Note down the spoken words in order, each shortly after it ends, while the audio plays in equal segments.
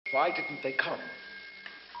Why didn't they come?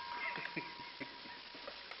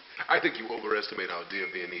 I think you overestimate our dear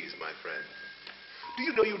Viennese, my friend. Do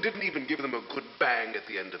you know you didn't even give them a good bang at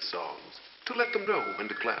the end of songs to let them know when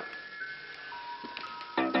to clap?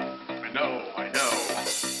 I know.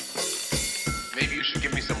 Maybe you should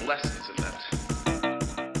give me some lessons in that.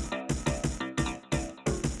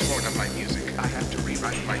 Born of my music, I have to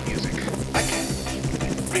rewrite my music. I can't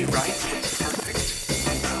rewrite what's perfect.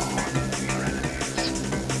 No, your enemies,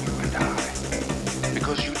 you and I.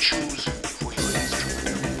 Because you choose for your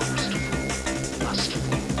instrument boastful,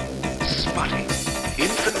 lustful, smutty,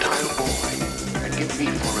 infantile boy, and give me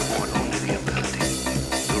for reward only the ability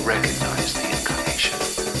to recognize the incarnation.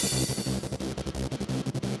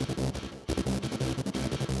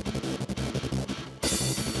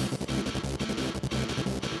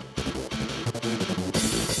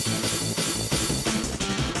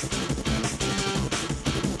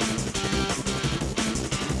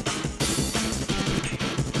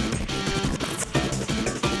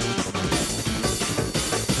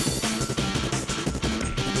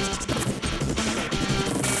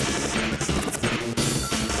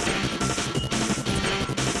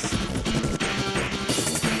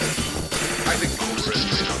 I think you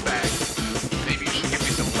overestimate our bag. Maybe you should give me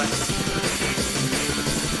some lessons.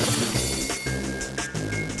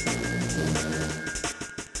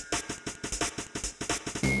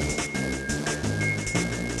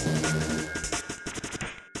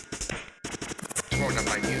 Born of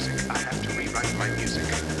my music, I have to rewrite my music.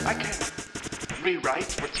 I can't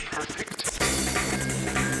rewrite what's perfect.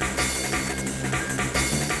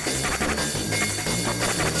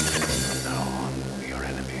 No, your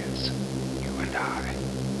enemies, you and I.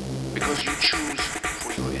 Because you choose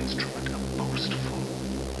for your instrument a boastful,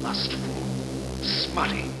 lustful,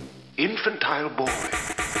 smutty, infantile boy,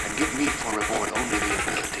 and give me for reward only the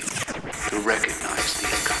ability to recognize the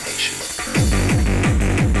incarnation.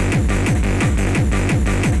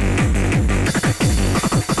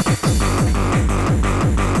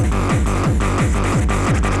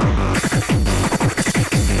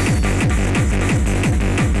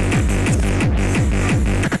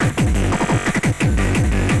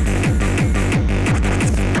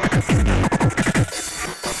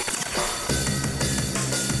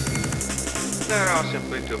 There are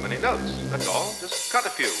simply too many notes, that's all. Just cut a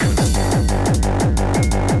few.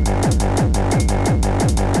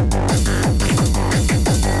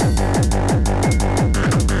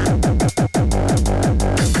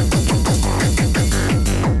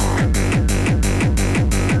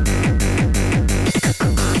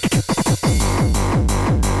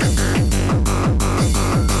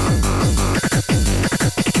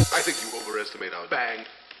 I think you overestimate our bang.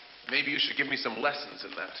 Maybe you should give me some lessons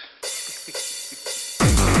in that.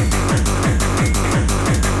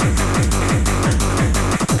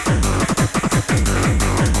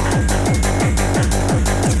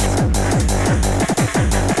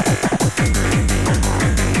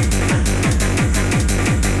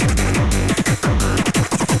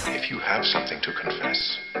 If you have something to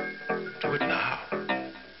confess, do it now.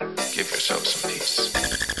 Give yourself some peace.